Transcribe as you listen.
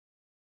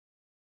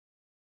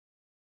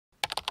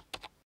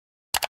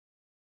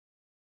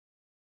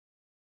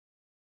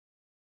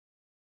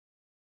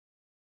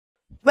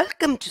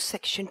Welcome to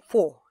section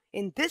 4.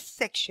 In this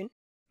section,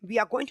 we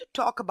are going to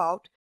talk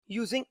about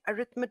using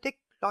arithmetic,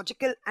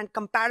 logical and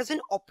comparison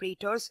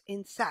operators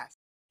in SAS.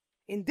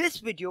 In this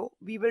video,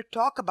 we will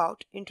talk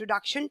about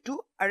introduction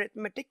to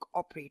arithmetic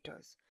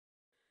operators.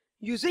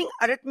 Using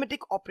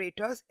arithmetic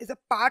operators is a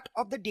part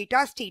of the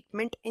data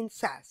statement in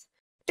SAS.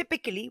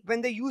 Typically,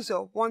 when the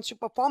user wants to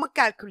perform a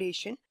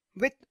calculation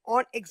with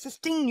an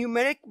existing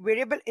numeric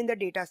variable in the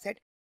dataset,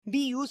 we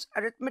use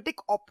arithmetic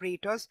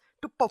operators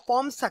to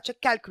perform such a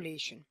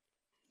calculation.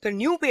 The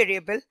new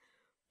variable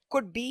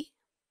could be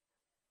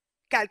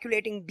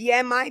calculating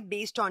BMI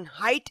based on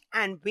height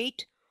and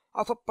weight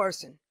of a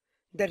person.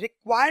 The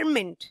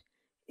requirement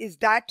is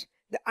that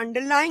the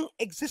underlying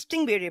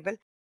existing variable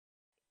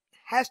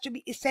has to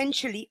be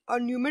essentially a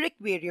numeric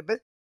variable,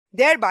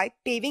 thereby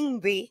paving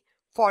way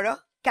for a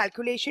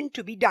calculation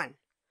to be done.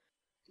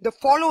 The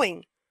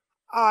following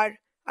are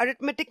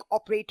arithmetic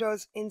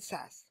operators in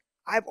SAS.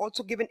 I have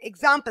also given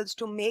examples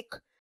to make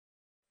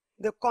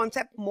the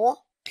concept more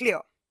clear.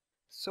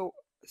 So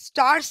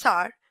star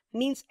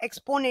means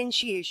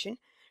exponentiation,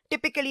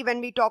 typically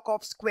when we talk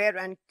of square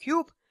and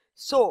cube.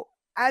 So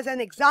as an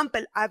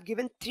example, I've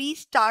given 3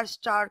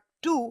 star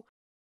 2,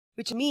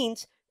 which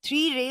means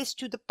 3 raised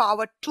to the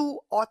power 2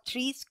 or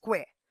 3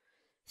 square.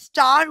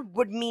 Star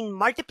would mean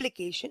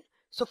multiplication.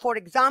 So for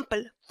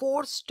example,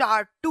 4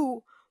 star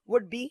 2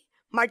 would be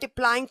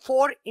multiplying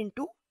 4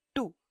 into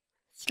 2.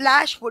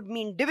 Slash would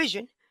mean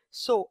division.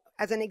 So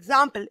as an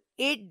example,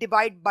 8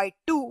 divided by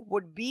 2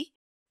 would be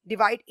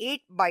divide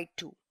 8 by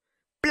 2.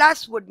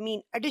 Plus would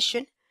mean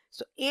addition.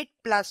 So 8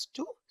 plus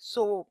 2.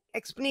 So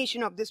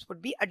explanation of this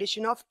would be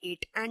addition of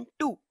 8 and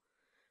 2.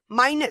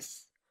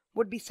 Minus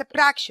would be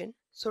subtraction.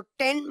 So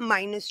 10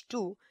 minus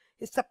 2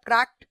 is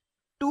subtract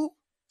 2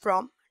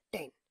 from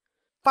 10.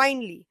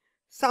 Finally,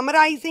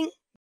 summarizing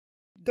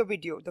the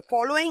video, the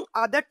following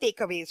are the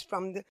takeaways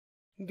from the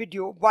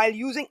video while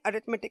using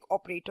arithmetic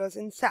operators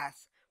in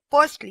SAS.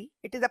 Firstly,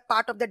 it is a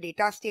part of the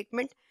data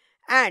statement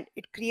and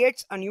it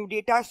creates a new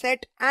data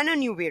set and a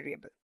new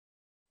variable.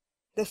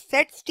 The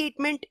set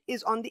statement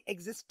is on the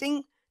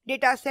existing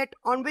data set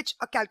on which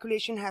a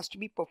calculation has to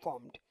be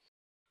performed.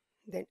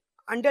 Then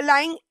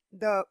underlying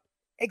the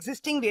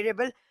existing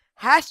variable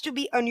has to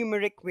be a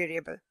numeric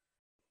variable.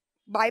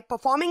 By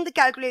performing the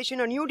calculation,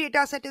 a new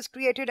data set is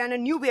created and a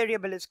new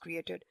variable is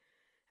created.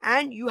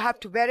 And you have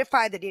to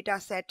verify the data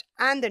set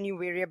and the new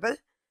variable.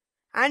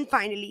 And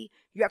finally,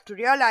 you have to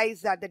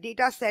realize that the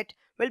data set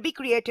will be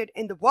created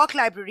in the work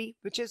library,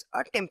 which is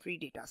a temporary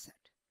data set.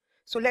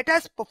 So let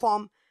us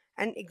perform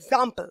an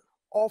example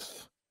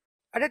of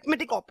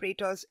arithmetic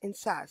operators in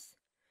SAS.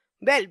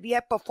 Well, we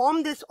have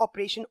performed this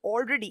operation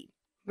already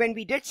when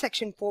we did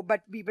section 4,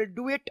 but we will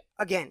do it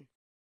again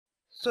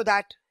so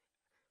that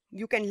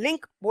you can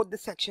link both the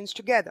sections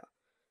together.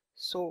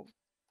 So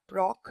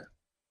proc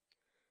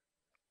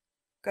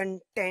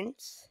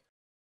contents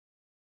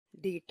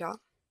data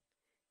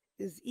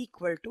is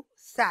equal to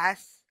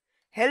SAS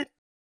help.cars.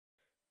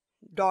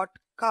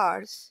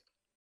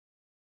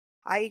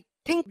 I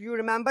think you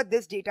remember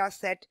this data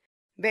set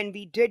when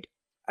we did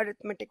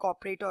arithmetic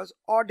operators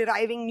or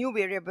deriving new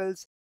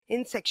variables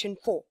in section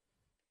 4.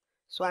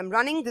 So I'm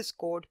running this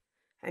code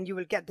and you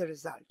will get the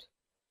result.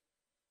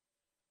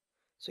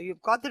 So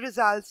you've got the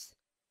results.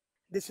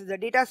 This is the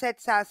data set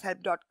SAS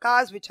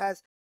help.cars, which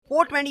has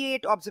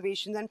 428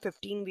 observations and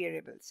 15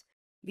 variables.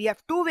 We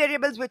have 2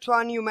 variables which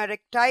are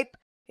numeric type,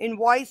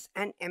 invoice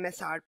and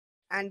MSR,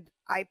 and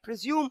I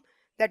presume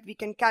that we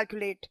can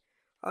calculate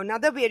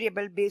another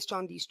variable based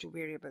on these 2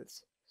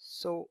 variables.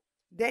 So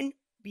then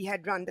we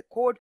had run the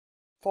code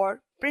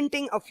for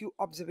printing a few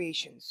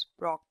observations.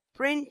 Proc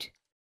print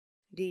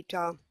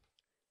data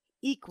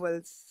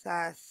equals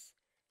SAS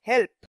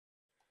help.cars.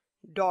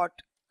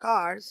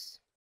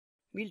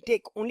 We'll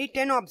take only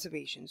 10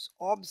 observations.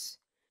 Obs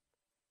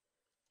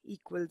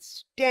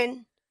equals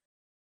 10,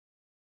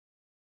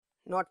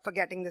 not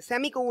forgetting the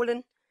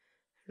semicolon,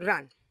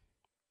 run.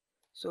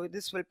 So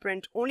this will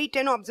print only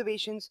 10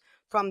 observations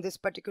from this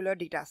particular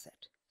data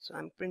set. So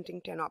I'm printing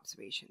 10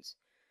 observations.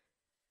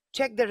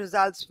 Check the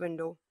results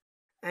window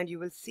and you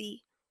will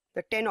see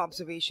the 10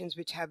 observations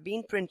which have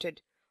been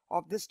printed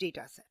of this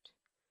data set.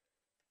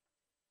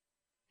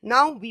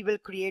 Now we will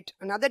create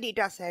another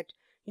data set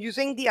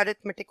using the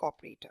arithmetic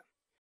operator.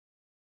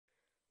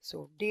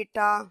 So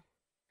data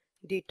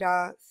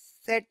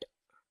set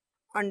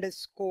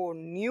underscore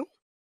new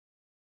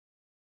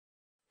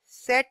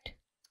set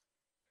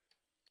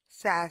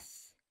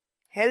SAS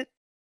help.cars.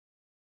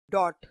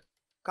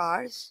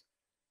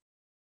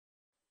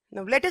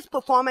 Now let us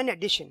perform an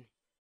addition.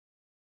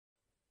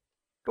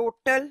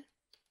 Total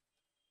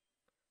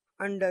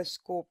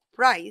underscore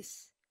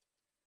price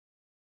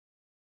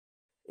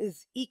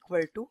is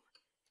equal to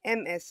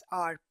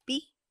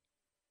MSRP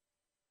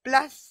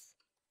plus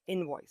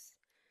invoice.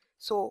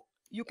 So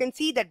you can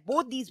see that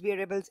both these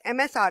variables,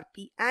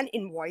 MSRP and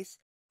invoice,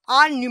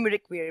 are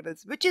numeric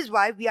variables, which is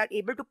why we are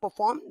able to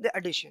perform the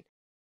addition.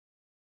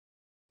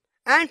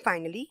 And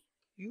finally,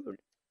 you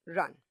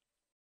run.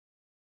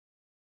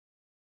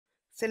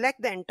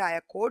 Select the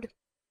entire code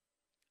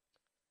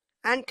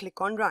and click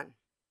on Run.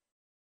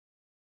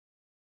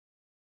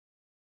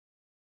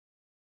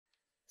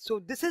 So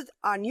this is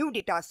our new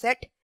data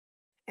set,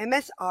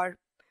 MSR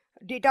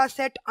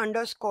dataset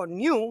underscore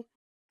new,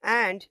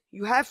 and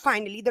you have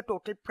finally the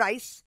total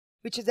price,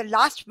 which is the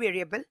last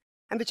variable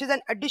and which is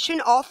an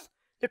addition of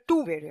the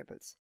two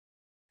variables,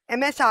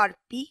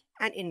 MSRP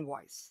and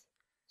invoice.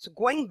 So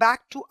going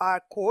back to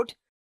our code,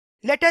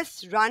 let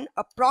us run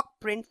a proc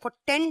print for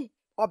 10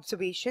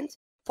 observations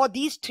for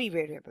these three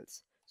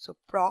variables. So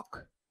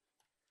proc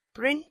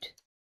print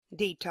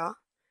data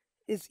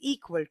is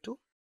equal to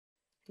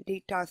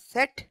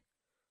dataset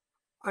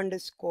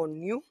underscore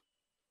new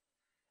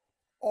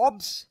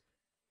obs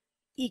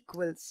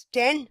equals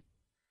 10.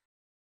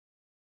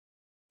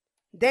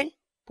 Then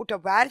put a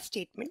var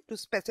statement to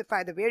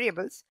specify the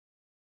variables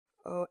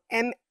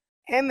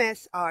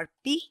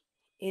MSRP,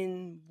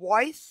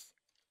 invoice,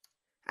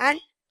 and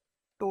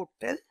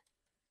total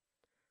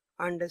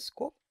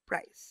underscore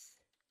price,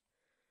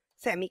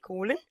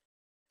 semicolon,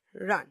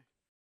 run.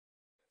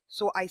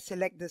 So I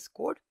select this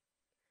code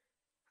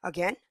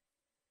again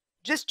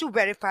just to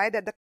verify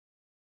that the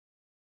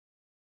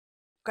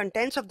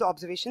contents of the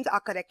observations are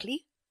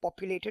correctly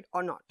populated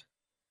or not.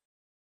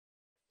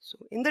 So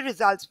in the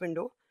results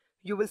window,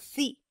 you will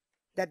see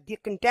that the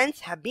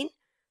contents have been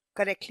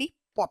correctly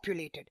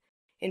populated.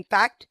 In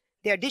fact,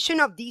 the addition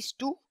of these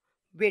two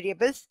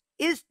variables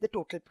is the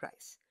total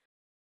price.